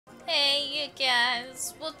Hey you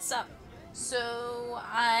guys, what's up? So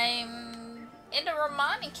I'm in a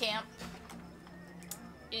Romani camp.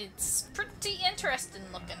 It's pretty interesting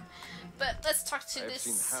looking. But let's talk to I've this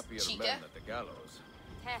seen happier chica. men at the gallows.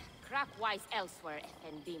 Heh, crack-wise elsewhere,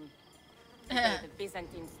 Efendim. Today the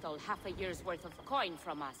Byzantines stole half a year's worth of coin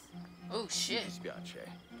from us. Oh Mi shit. dispiace.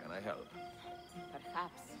 Can I help?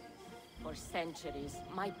 Perhaps. For centuries,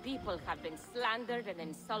 my people have been slandered and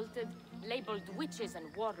insulted, labeled witches and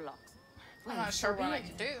warlocks. I'm Well, not sure so what be I it.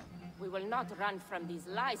 can do. We will not run from these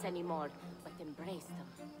lies anymore, but embrace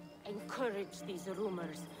them. Encourage these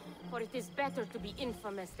rumors, for it is better to be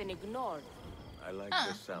infamous than ignored. I like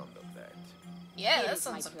the sound of that. Yeah, Here that is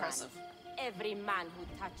my sounds plan. impressive. Every man who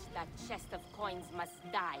touched that chest of coins must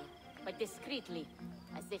die, but discreetly,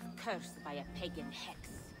 as if cursed by a pagan hex.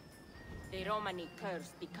 The Romani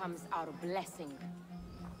curse becomes our blessing.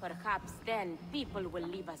 Perhaps then people will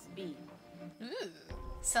leave us be. Ooh,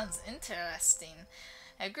 sounds interesting.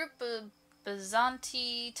 A group of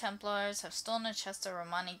Byzantine Templars have stolen a chest of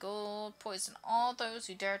Romani gold. Poison all those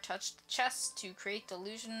who dare touch the chest to create the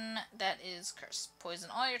illusion that is cursed. Poison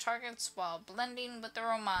all your targets while blending with the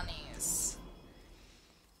Romanis.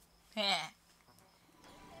 Heh.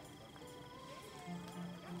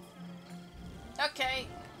 Okay.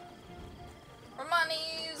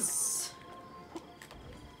 Romanis!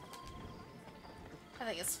 I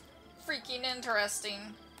think it's freaking interesting.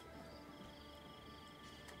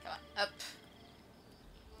 Come on, up.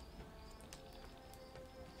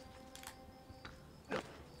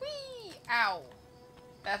 Whee! Ow.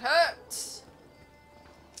 That hurt!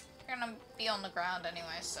 You're gonna be on the ground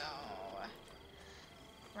anyway, so...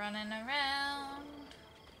 Running around.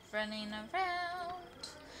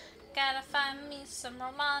 Gotta find me some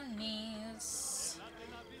Romanis.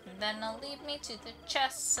 Then they'll lead me to the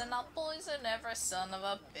chest and I'll poison every son of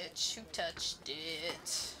a bitch who touched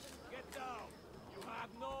it. Get down! You have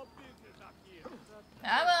no business up here.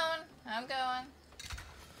 I'm going.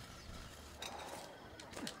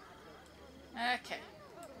 Okay.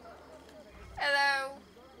 Hello.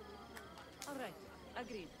 Alright,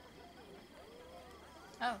 agreed.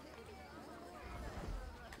 Oh.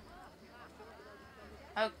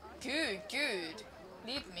 Oh, good.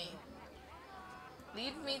 Lead me.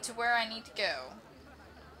 Lead me to where I need to go.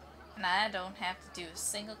 And I don't have to do a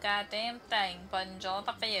single goddamn thing but enjoy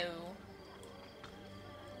the view.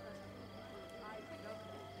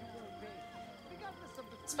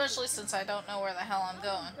 Especially since I don't know where the hell I'm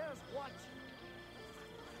going.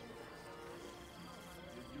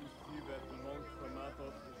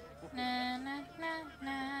 Na na na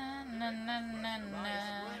na na na na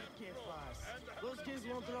na. Those kids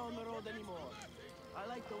won't throw on the road anymore. I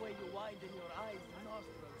like the way you widen your eyes and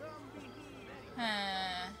nostrils.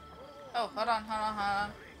 Oh, hold on.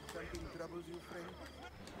 Something troubles you, friend?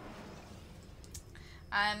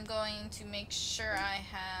 I'm going to make sure I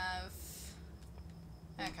have...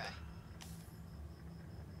 Okay.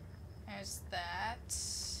 There's that.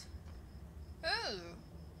 Ooh!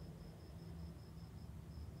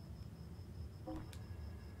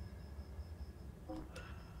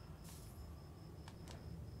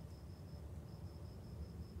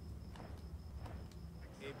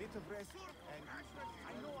 A bit of rest, and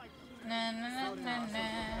I know I can... Na na na na na.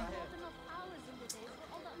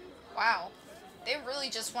 Wow. They really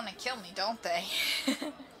just want to kill me, don't they?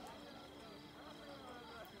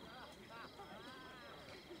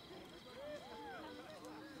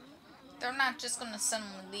 They're not just gonna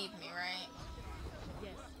suddenly leave me, right?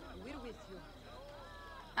 Yes, we're with you.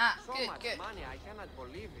 Ah, So good, much good. money, I cannot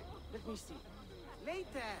believe it. Let me see.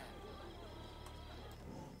 Later.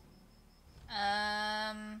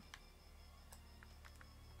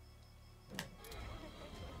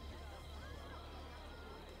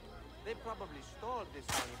 They probably stole this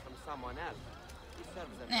money from someone else. He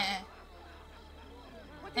serves them. Eh.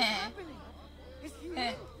 What is happening? Is he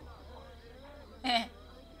ill?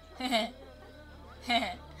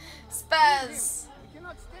 Spaz! We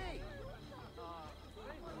cannot stay.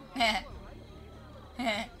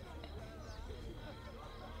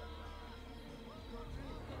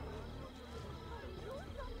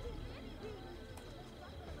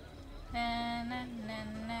 Na na na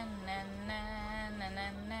na na na na na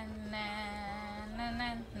na na na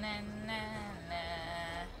na na na.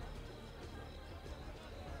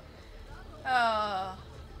 Oh,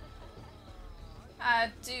 I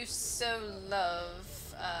do so love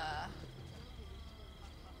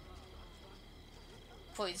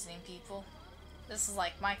poisoning people. This is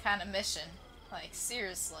like my kind of mission. Like,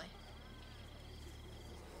 seriously.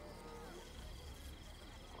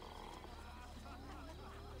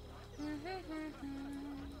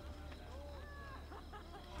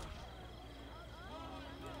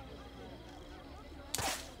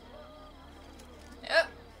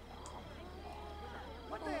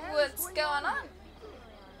 going on?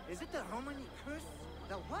 Is it the Romani curse?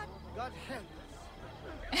 The what? God help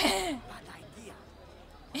us. Bad idea.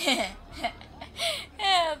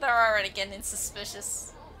 Yeah, they're already getting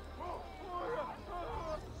suspicious.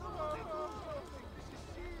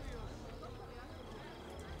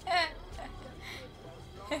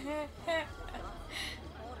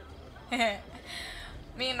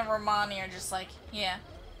 Me and the Romani are just like, yeah,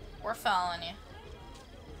 we're following you.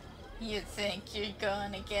 You think you're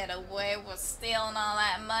gonna get away with stealing all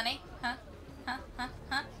that money? Huh? Huh? Huh?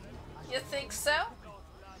 Huh? You think so?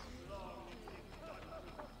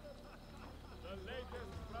 The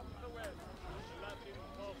latest from the west. Latin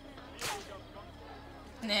folk,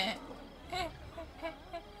 Nah.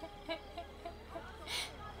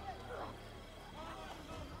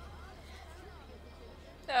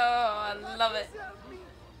 Oh, I love it.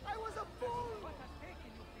 I was a fool.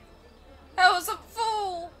 I was a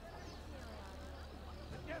fool.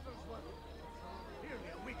 The devil's work. Clearly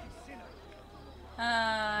a wicked sinner.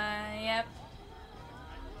 Yep.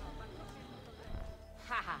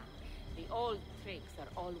 Haha. The old tricks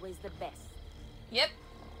are always the best. Yep.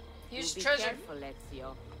 Use You be treasure. careful,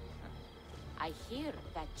 Ezio. I hear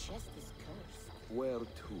that chest is cursed. Where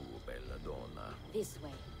to, bella donna? This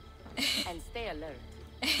way. And stay alert.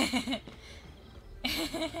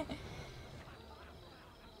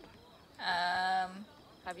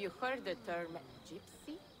 Have you heard the term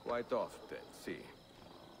gypsy? Quite often, see.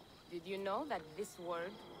 Did you know that this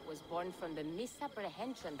word was born from the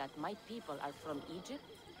misapprehension that my people are from Egypt?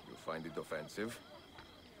 You find it offensive?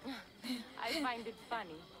 I find it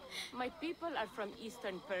funny. My people are from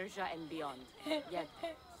Eastern Persia and beyond. Yet,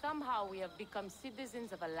 somehow we have become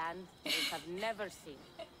citizens of a land we have never seen.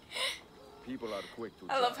 People are quick to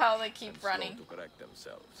I love judge how they and keep slow running. to correct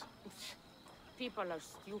themselves. People are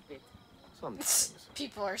stupid. Sometimes.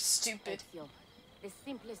 People are stupid. Ezio, the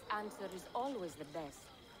simplest answer is always the best.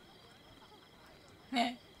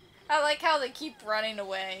 I like how they keep running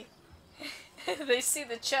away. They see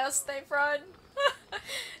the chest, they run.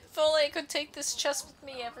 If only I could take this chest with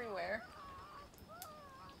me everywhere.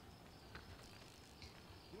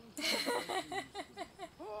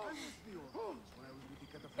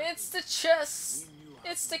 It's the chest!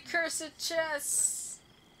 It's the cursed chest!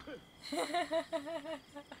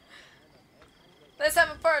 Let's have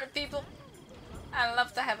a party, people! I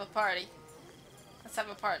love to have a party. Let's have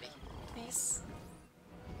a party. Please.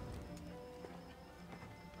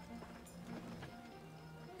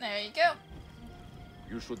 There you go.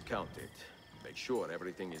 You should count it. Make sure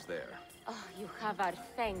everything is there. Oh, you have our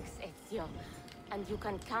thanks, Ezio. And you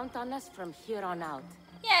can count on us from here on out.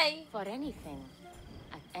 Yay! For anything.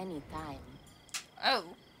 At any time. Oh.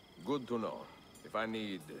 Good to know. If I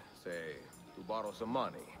need, say, to borrow some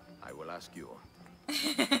money, I will ask you.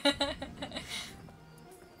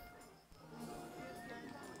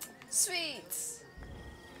 Sweet.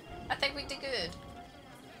 I think we did good.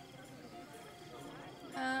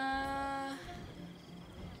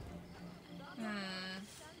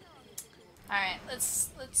 Alright, let's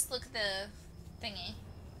look at the thingy.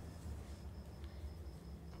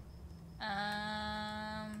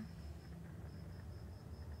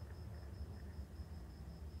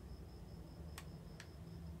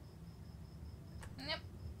 Yep.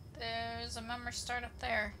 There's a memory start up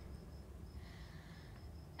there.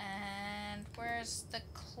 And where's the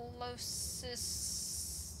closest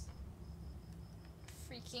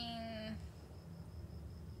freaking...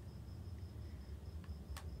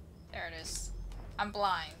 There it is. I'm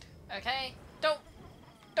blind, okay?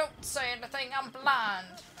 Don't say anything, I'm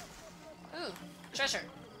blind. Ooh, treasure.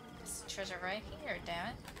 There's treasure right here, damn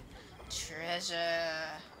it.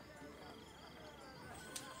 Treasure.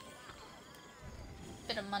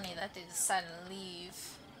 Bit of money that they decided to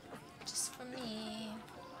leave. Just for me.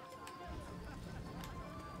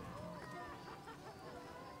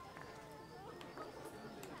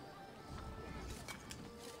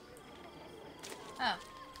 Oh.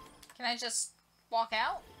 Can I just walk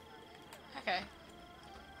out? Okay.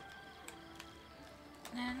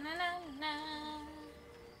 Na na na na.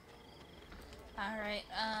 Alright,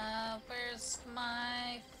 where's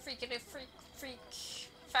my freakity freak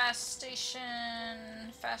fast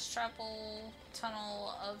station, fast travel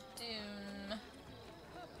tunnel of doom?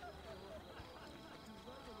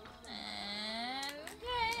 And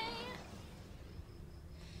yay!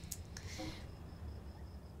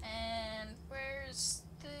 And where's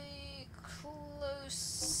the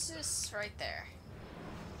closest? Right there.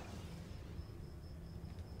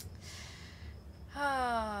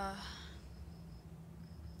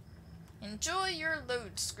 Enjoy your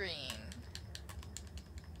load screen.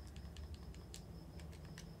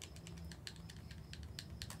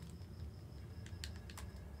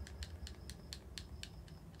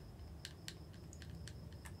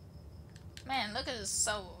 Man, look at his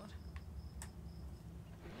sword.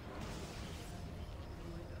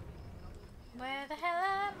 Where the hell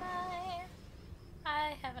am I?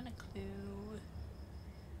 I haven't a clue.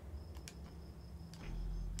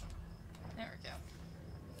 There we go.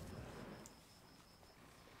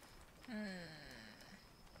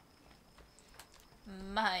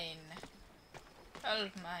 Mine. All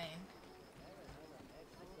mine.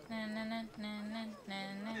 Na na na na na na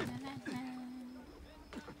na na na.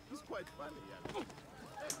 It's quite funny, yeah.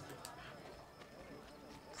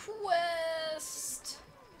 Quest!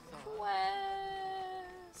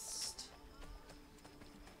 Quest!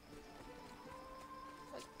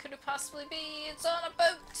 What could it possibly be? It's on a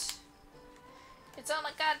boat! It's on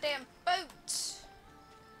a goddamn boat!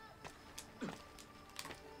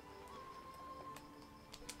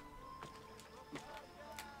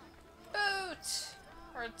 Boat!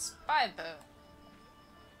 Or it's by boat.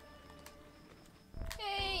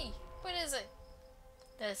 Hey! What is it?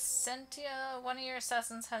 The Sentia, one of your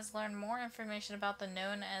assassins has learned more information about the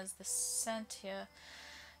known as the Sentia.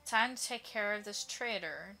 Time to take care of this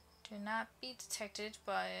traitor. Do not be detected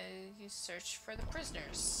by you search for the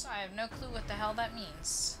prisoners. I have no clue what the hell that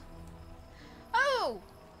means. Oh!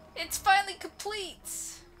 It's finally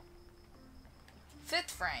complete!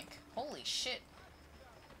 5th rank. Holy shit.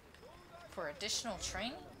 For additional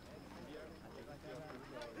training?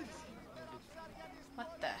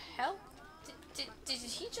 What the hell? Did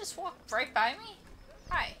he just walk right by me?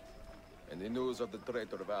 Hi. Any news of the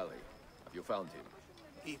traitor Valley? Have you found him?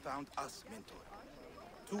 He found us, Mentor.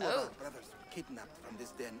 Two of Oh. our brothers were kidnapped from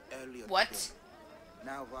this den earlier What? today.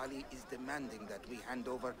 Now Vali is demanding that we hand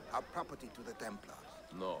over our property to the Templars.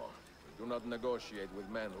 No. We do not negotiate with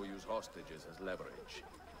men who use hostages as leverage.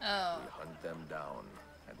 Oh. We hunt them down,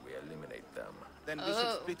 and we eliminate them. Then we should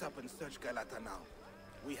Oh. split up and search Galata now.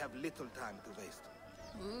 We have little time to waste.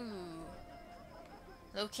 Ooh.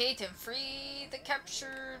 Locate and free the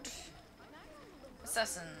captured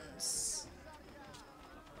assassins.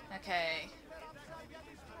 Okay.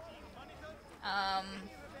 How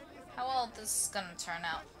well this is gonna turn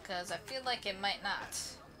out? Because I feel like it might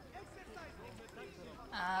not.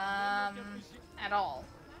 At all.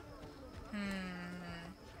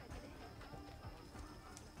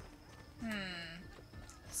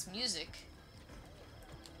 This music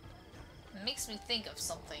makes me think of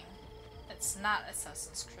something that's not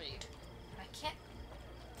Assassin's Creed. I can't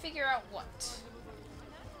figure out what.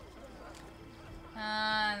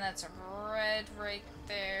 And that's a red right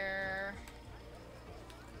there.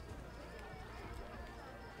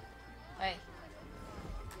 Hey.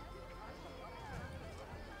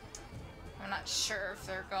 I'm not sure if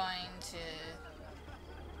they're going to...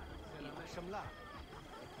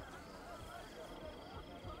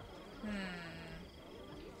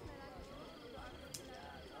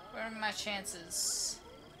 What are my chances?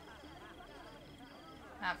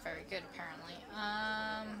 Not very good, apparently.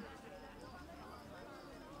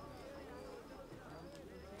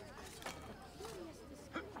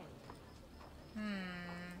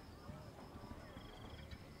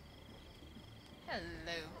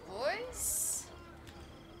 Hello, boys.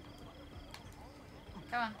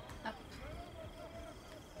 Come on, up.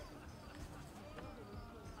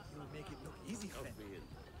 You'll make it look easy, friend.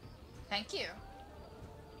 Thank you.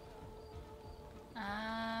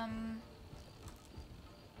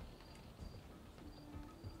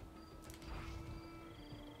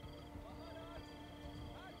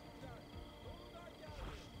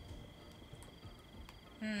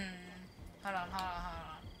 Hold on.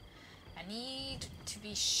 I need to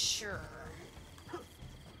be sure.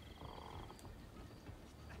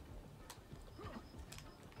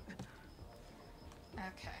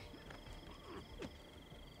 Okay.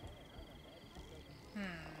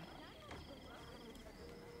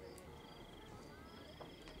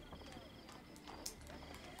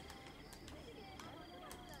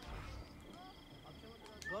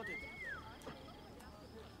 Got it.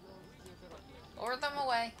 Lure them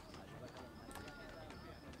away.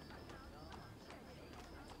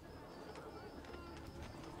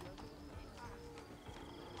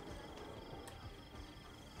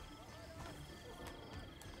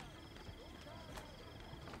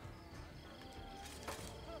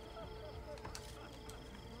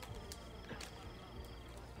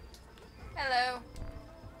 Hello,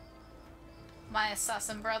 my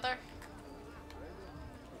assassin brother.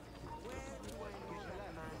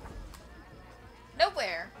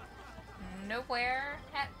 Nowhere. Nowhere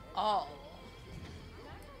at all.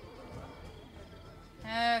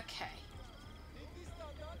 Okay.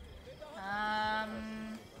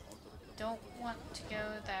 Don't want to go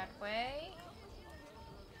that way.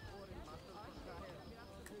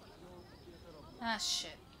 Ah,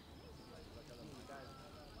 shit.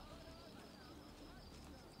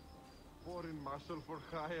 Foreign muscle for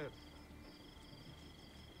hire.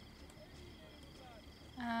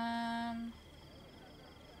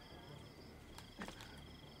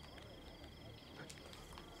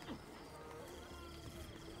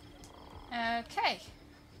 Okay.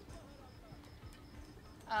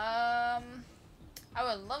 I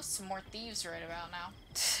would love some more thieves right about now.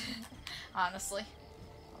 Honestly.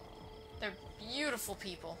 They're beautiful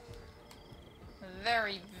people.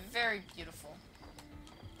 Very, very beautiful.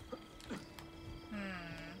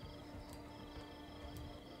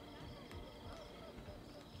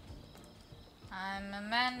 I'm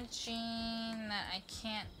imagining that I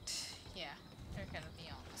can't... Yeah, they're gonna be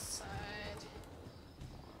on the side.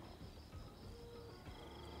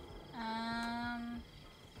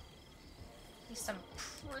 At least I'm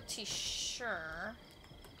pretty sure.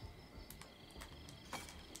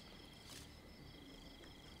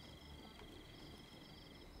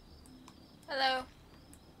 Hello.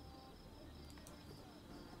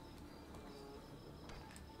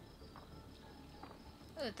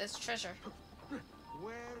 Ooh, there's treasure.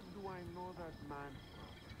 Where do I know that man?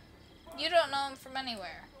 You don't know him from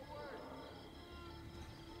anywhere.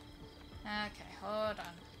 Okay, hold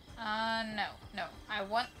on. No. I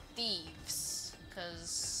want thieves,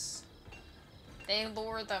 because they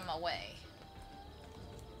lure them away.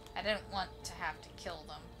 I didn't want to have to kill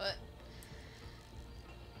them, but...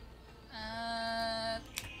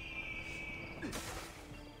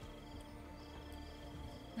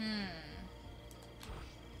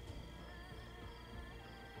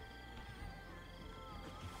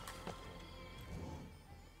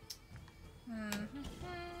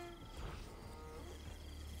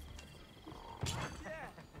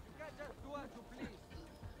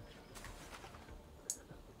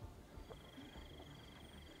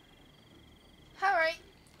 Alright.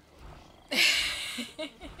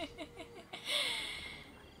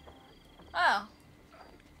 Oh.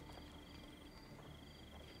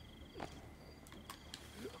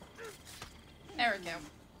 There we go.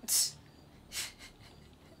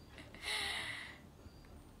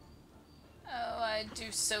 Oh, I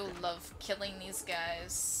do so love killing these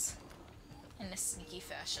guys in a sneaky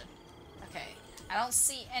fashion. Okay, I don't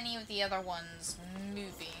see any of the other ones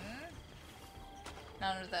moving.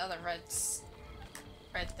 None of the other red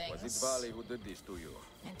things. Was it Vali who did this to you?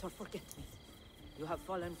 Mentor, forget me. You have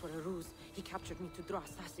fallen for a ruse. He captured me to draw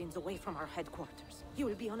assassins away from our headquarters. He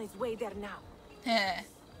will be on his way there now. Heh.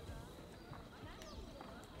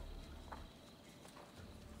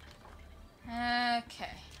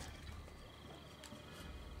 Okay.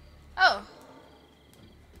 Oh.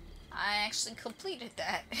 I actually completed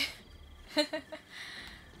that.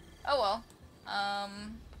 Oh well.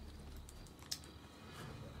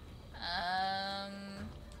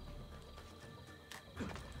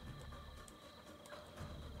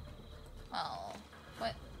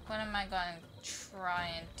 Well, what am I going to try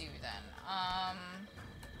and do then?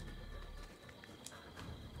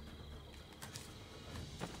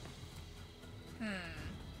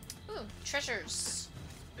 Ooh, treasures.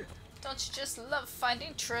 Don't you just love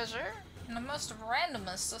finding treasure in the most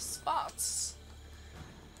randomest of spots?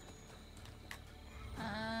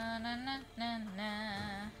 Na na na na.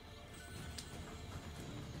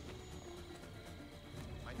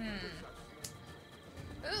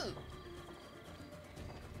 Ooh.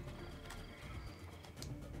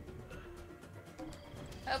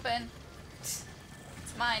 Open. It's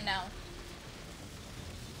mine now.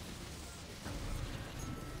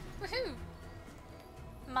 Woohoo!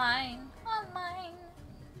 Mine. All mine.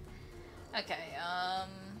 Okay, hold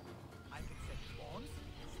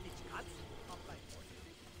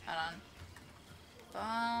on.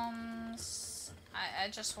 Bombs. I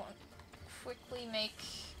just want to quickly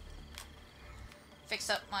fix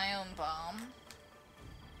up my own bomb.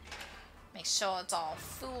 Make sure it's all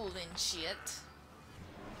full and shit.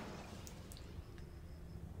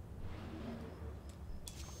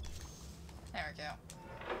 There we go.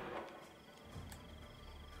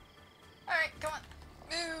 Alright, come on.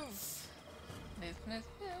 Move! Move.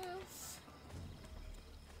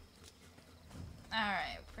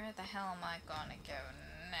 Alright, where the hell am I gonna go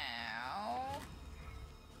now?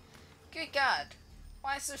 Good God.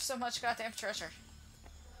 Why is there so much goddamn treasure?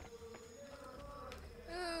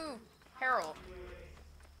 Ooh, Harold.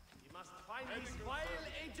 You must find these vile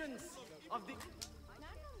agents of the...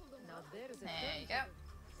 There you go.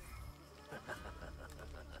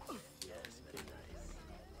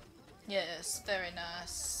 Yes, very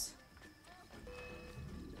nice.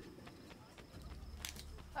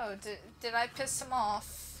 Oh, did I piss him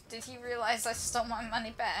off? Did he realize I stole my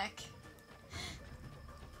money back?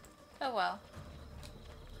 Oh well.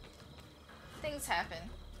 Things happen.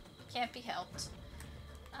 Can't be helped.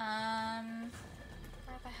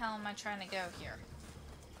 Where the hell am I trying to go here?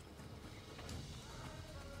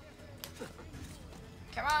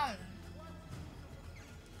 Come on!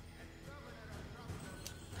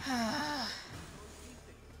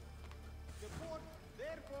 The port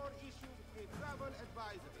therefore issued a travel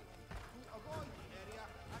advisory to avoid the area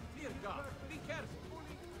Dear God, be careful.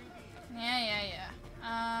 Yeah.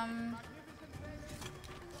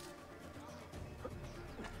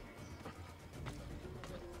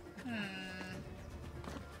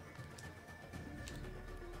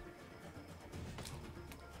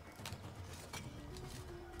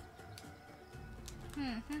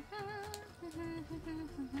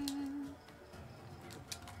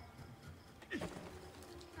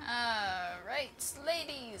 Alright,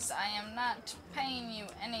 ladies, I am not paying you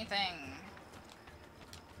anything.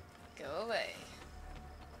 Go away.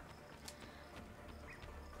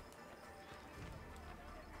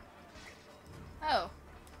 Oh.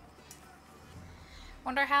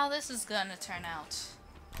 Wonder how this is gonna turn out.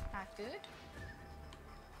 Not good?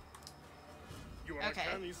 You are Okay.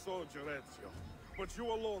 a canny soldier, Ezio. But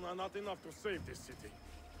you alone are not enough to save this city.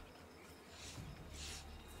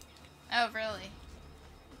 Oh, really?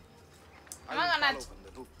 I Come will on, follow Nat. from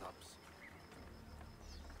the rooftops.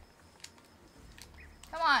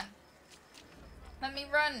 Come on. Let me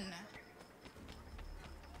run.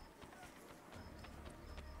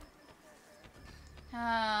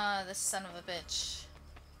 Ah, this son of a bitch.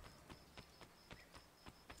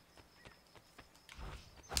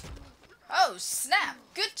 Oh, snap!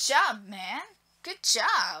 Good job, man! Good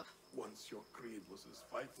job! Once your creed was as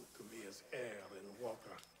vital to me as air and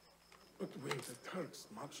water. But when the Turks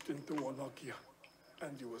marched into Wallachia,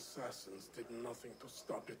 and you assassins did nothing to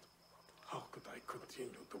stop it, how could I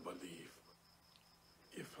continue to believe?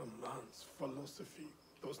 If a man's philosophy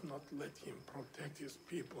does not let him protect his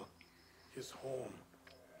people, his home,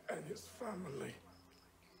 and his family,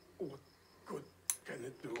 what good can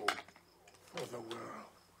it do for the world?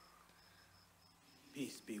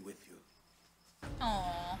 Peace be with you.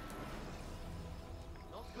 Aww.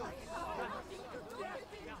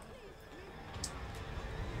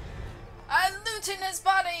 I'm looting his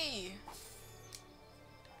body!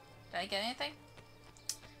 Did I get anything?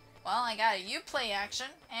 Well, I got a Uplay action,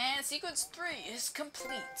 and sequence 3 is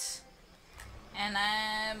complete. And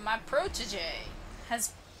my protege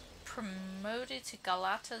has promoted to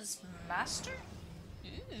Galata's master?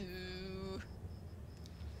 Ooh.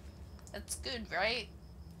 That's good, right?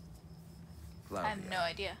 Flavia, I have no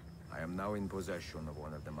idea. I am now in possession of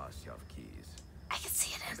one of the Masyav keys. I can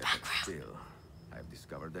see it in the Better background. still, I've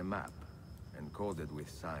discovered a map, encoded with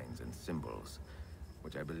signs and symbols,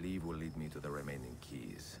 which I believe will lead me to the remaining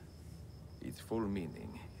keys. Its full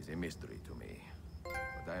meaning is a mystery to me,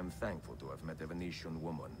 but I am thankful to have met a Venetian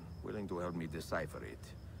woman willing to help me decipher it.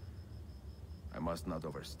 I must not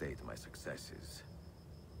overstate my successes.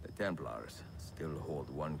 The Templars still hold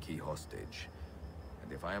one key hostage,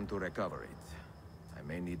 and if I am to recover it, I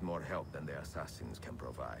may need more help than the assassins can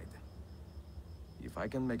provide. If I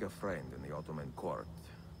can make a friend in the Ottoman court,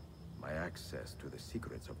 my access to the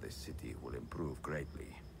secrets of this city will improve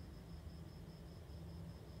greatly.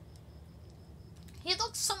 He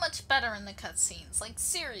looks so much better in the cutscenes, like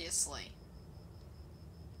seriously.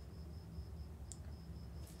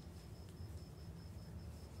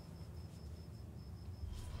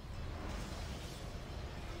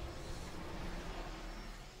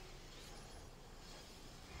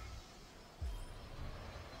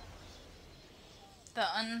 The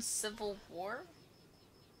Uncivil War?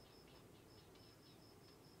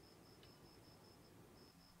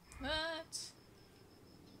 What?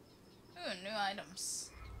 Ooh, new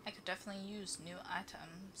items. I could definitely use new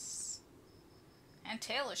items. And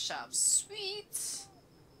tailor shops. Sweet!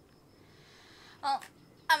 Well,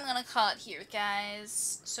 I'm gonna call it here,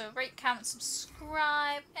 guys. So rate, comment,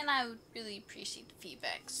 subscribe, and I would really appreciate the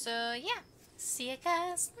feedback. So yeah, see you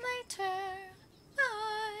guys later.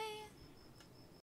 Bye!